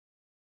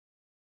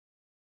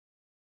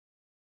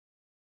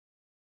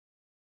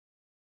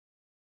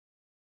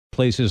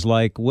Places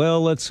like,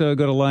 well, let's go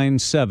to line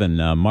 7.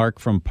 Mark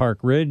from Park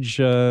Ridge,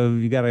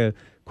 you got a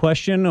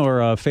question or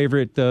a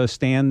favorite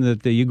stand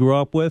that you grew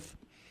up with?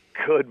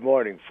 Good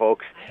morning,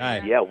 folks.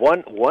 Hi. Yeah,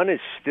 one is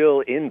still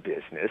in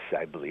business,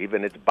 I believe,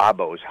 and it's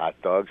Babo's Hot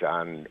Dogs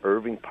on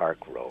Irving Park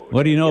Road.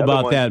 What do you know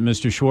about that,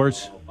 Mr.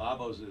 Schwartz?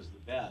 Babo's is the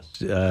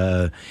best.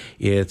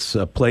 It's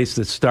a place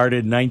that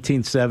started in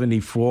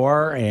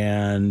 1974,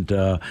 and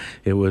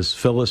it was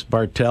Phyllis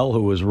Bartell,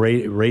 who was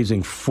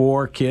raising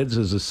 4 kids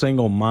as a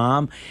single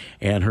mom,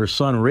 and her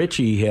son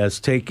Richie has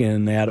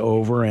taken that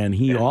over, and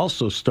he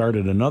also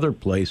started another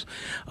place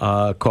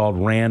called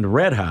Rand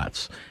Red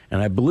Hots.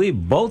 And I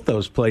believe both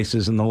those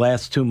places in the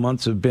last 2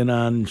 months have been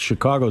on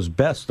Chicago's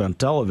Best on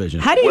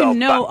television. How do you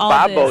know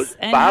all this?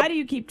 And how do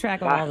you keep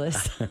track of all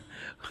this?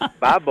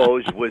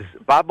 Babo's was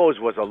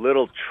a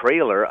little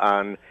trailer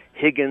on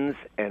Higgins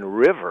and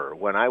River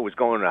when I was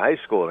going to high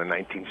school in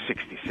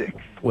 1966.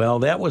 Well,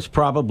 that was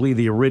probably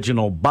the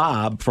original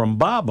Bob from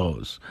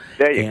Babo's.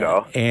 There you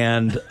go.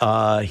 And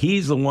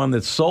he's the one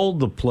that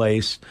sold the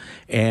place,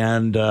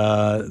 and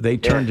they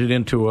turned it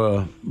into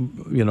a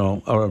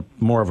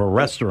more of a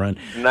restaurant.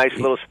 Nice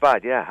little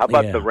spot, yeah. How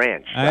about the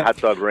ranch, the hot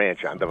dog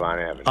ranch on Devon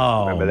Avenue?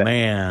 Oh,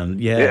 man,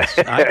 yes.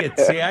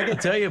 I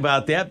could tell you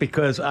about that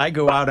because I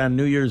go out on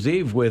New Year's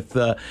Eve with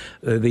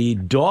the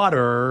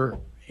daughter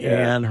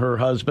and her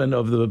husband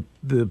of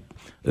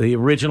the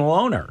original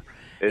owner.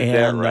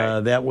 That right?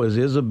 That was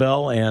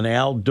Isabel and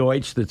Al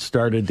Deutsch that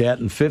started that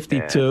in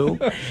 '52,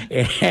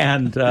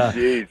 and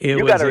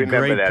it was a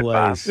great place.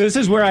 Bob. This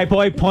is where I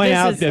point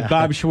out that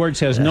Bob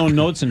Schwartz has no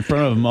notes in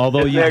front of him,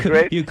 although you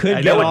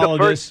could get all of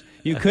this.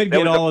 You could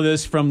get all of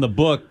this from the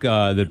book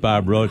that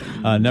Bob wrote,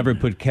 Never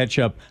Put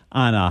Ketchup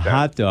on a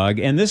Hot Dog.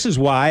 And this is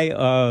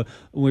why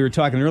we were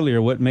talking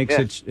earlier, what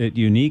makes it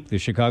unique, the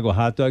Chicago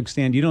hot dog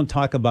stand. You don't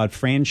talk about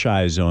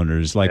franchise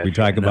owners like we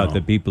talk about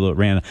the people that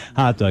ran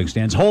hot dog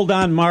stands. Hold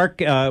on, Mark.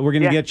 We're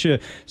going to get you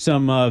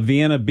some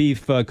Vienna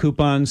beef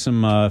coupons,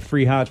 some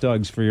free hot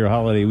dogs for your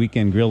holiday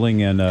weekend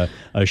grilling, and a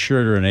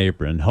shirt or an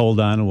apron. Hold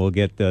on, and we'll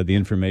get the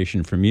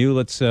information from you.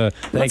 Let's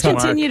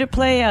continue to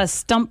play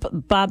Stump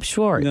Bob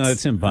Schwartz. No,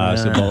 it's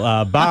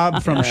impossible.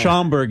 Bob from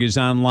Schaumburg is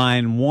on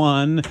line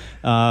 1,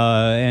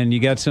 and you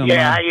got some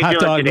hot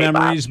dog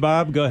memories,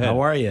 Bob? Go ahead.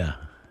 How are you?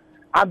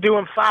 I'm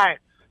doing fine.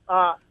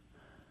 I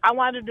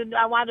wanted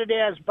to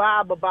ask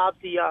Bob about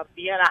the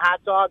Vienna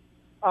hot dog,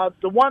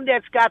 the one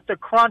that's got the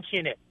crunch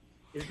in it.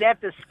 Is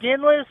that the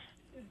skinless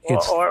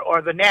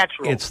or the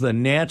natural? It's the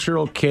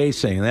natural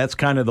casing. That's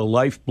kind of the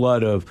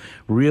lifeblood of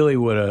really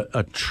what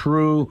a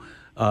true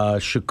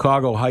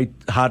Chicago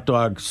hot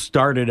dog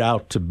started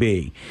out to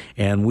be,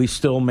 and we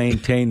still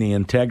maintain the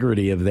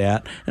integrity of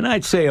that. And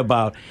I'd say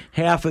about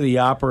half of the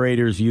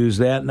operators use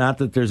that. Not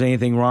that there's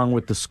anything wrong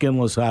with the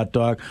skinless hot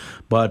dog,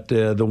 but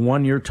the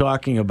one you're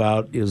talking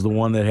about is the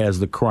one that has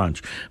the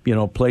crunch. You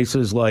know,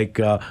 places like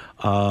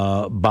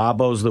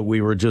Babo's that we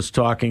were just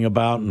talking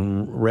about,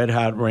 and Red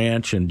Hot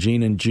Ranch, and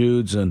Gene and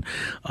Jude's, and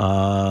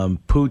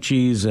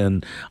Poochie's,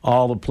 and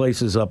all the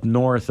places up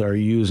north are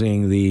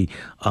using the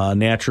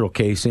natural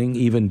casing,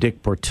 even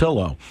Dick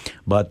Portillo.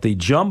 But the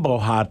jumbo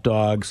hot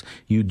dogs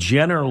you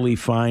generally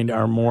find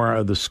are more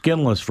of the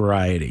skinless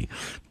variety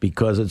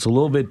because it's a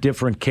little bit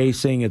different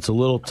casing, it's a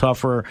little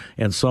tougher,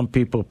 and some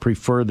people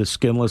prefer the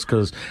skinless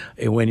because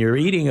when you're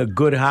eating a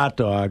good hot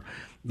dog,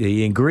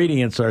 the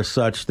ingredients are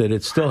such that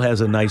it still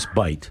has a nice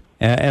bite.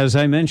 As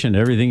I mentioned,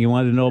 everything you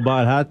wanted to know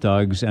about hot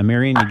dogs.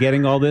 Marianne, you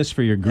getting all this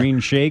for your green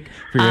shake,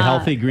 for your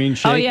healthy green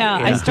shake? Oh, yeah.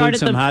 I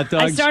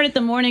started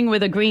the morning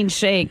with a green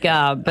shake,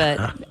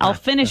 but I'll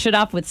finish it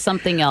off with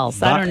something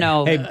else. I don't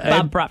know.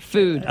 Bob brought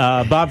food.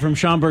 Bob from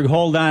Schaumburg,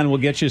 hold on.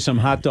 We'll get you some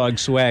hot dog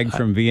swag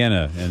from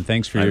Vienna, and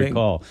thanks for your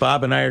call.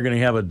 Bob and I are going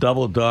to have a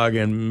double dog,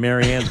 and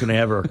Marianne's going to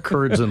have her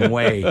curds and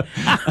whey.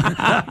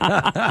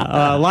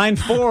 Line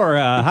 4.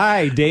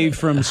 Hi, Dave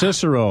from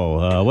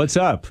Cicero. What's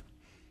up?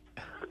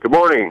 Good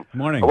morning.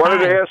 Morning. I wanted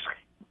to ask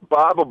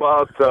Bob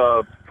about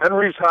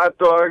Henry's Hot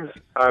Dogs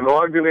on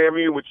Ogden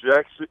Avenue, which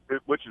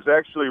is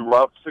actually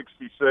Route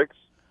 66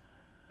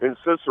 in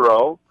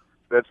Cicero.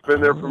 That's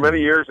been there for many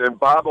years, and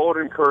Bob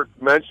Odenkirk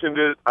mentioned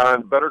it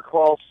on Better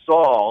Call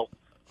Saul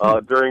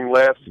during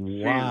last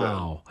season.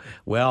 Wow.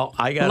 Well,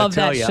 I got to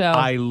tell you, show.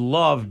 I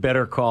love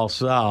Better Call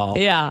Saul.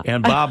 Yeah.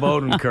 And Bob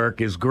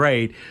Odenkirk is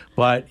great,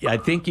 but I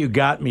think you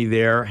got me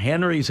there.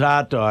 Henry's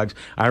Hot Dogs.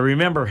 I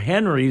remember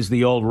Henry's,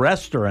 the old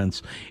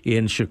restaurants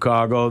in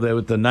Chicago,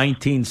 with the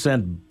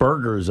 19-cent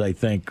burgers, I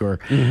think, or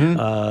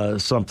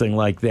something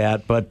like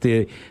that. But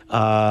the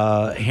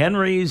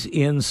Henry's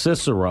in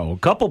Cicero, a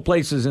couple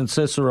places in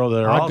Cicero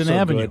that are Ogden also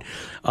Avenue.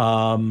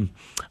 good.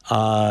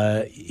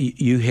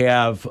 You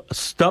have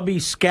Stubby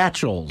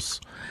Scatchels,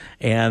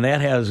 and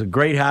that has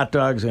great hot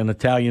dogs and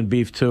Italian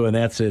beef, too, and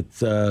that's at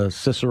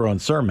Cicero and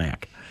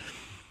Cermak.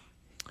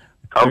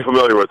 I'm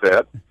familiar with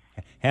that.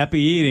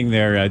 Happy eating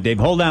there, Dave.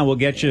 Hold on. We'll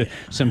get you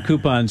some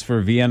coupons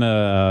for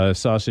Vienna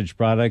sausage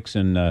products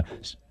and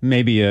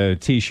maybe a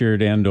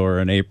T-shirt and or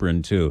an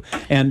apron, too.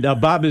 And,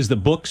 Bob, is the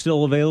book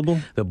still available?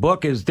 The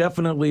book is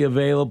definitely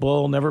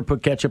available. Never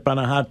Put Ketchup on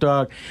a Hot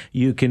Dog.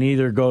 You can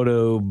either go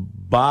to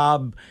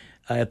Bob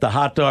at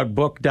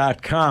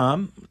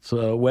thehotdogbook.com. It's a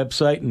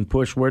website, and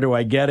push where do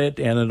I get it,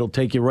 and it'll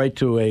take you right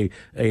to a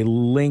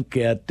link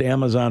at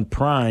Amazon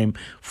Prime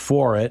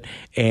for it.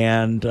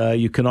 And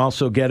you can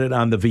also get it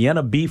on the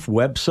Vienna Beef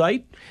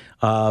website,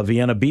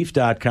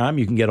 viennabeef.com.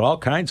 You can get all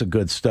kinds of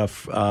good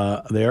stuff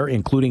there,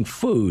 including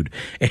food,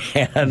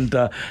 and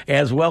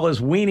as well as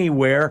weenie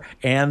wear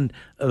and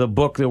the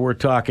book that we're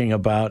talking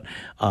about.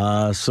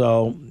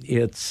 So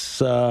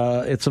it's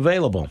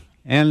available.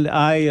 And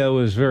I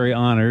was very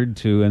honored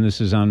to, and this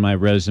is on my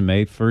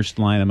resume, first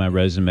line of my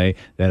resume,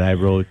 that I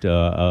wrote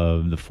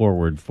the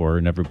foreword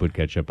for Never Put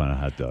Ketchup on a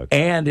Hot Dog.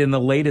 And in the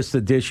latest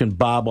edition,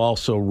 Bob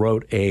also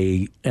wrote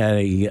an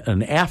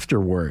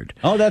afterword.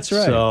 Oh, that's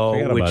right.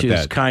 So, which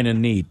is kind of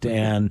neat.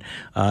 And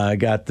I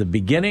got the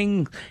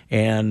beginning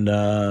and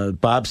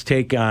Bob's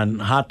take on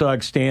hot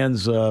dog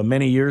stands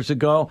many years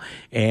ago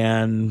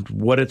and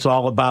what it's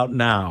all about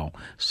now.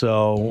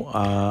 So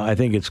I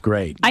think it's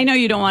great. I know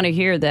you don't want to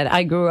hear that.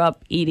 I grew up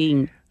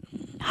eating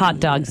hot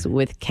dogs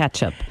with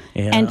ketchup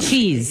and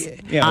cheese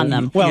on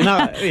them. Well,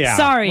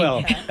 sorry.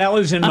 Well, that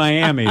was in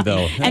Miami,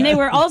 though. And they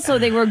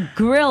were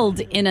grilled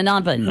in an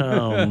oven.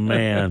 Oh,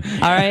 man.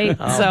 All right.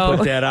 I'll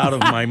put that out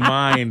of my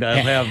mind.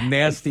 I'll have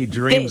nasty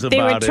dreams about it.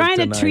 They were trying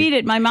to treat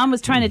it. My mom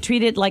was trying to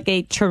treat it like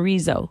a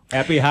chorizo.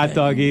 Happy hot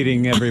dog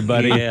eating,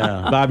 everybody.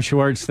 Yeah. Bob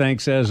Schwartz,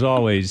 thanks as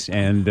always.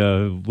 And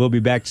we'll be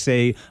back to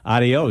say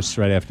adios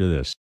right after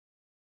this.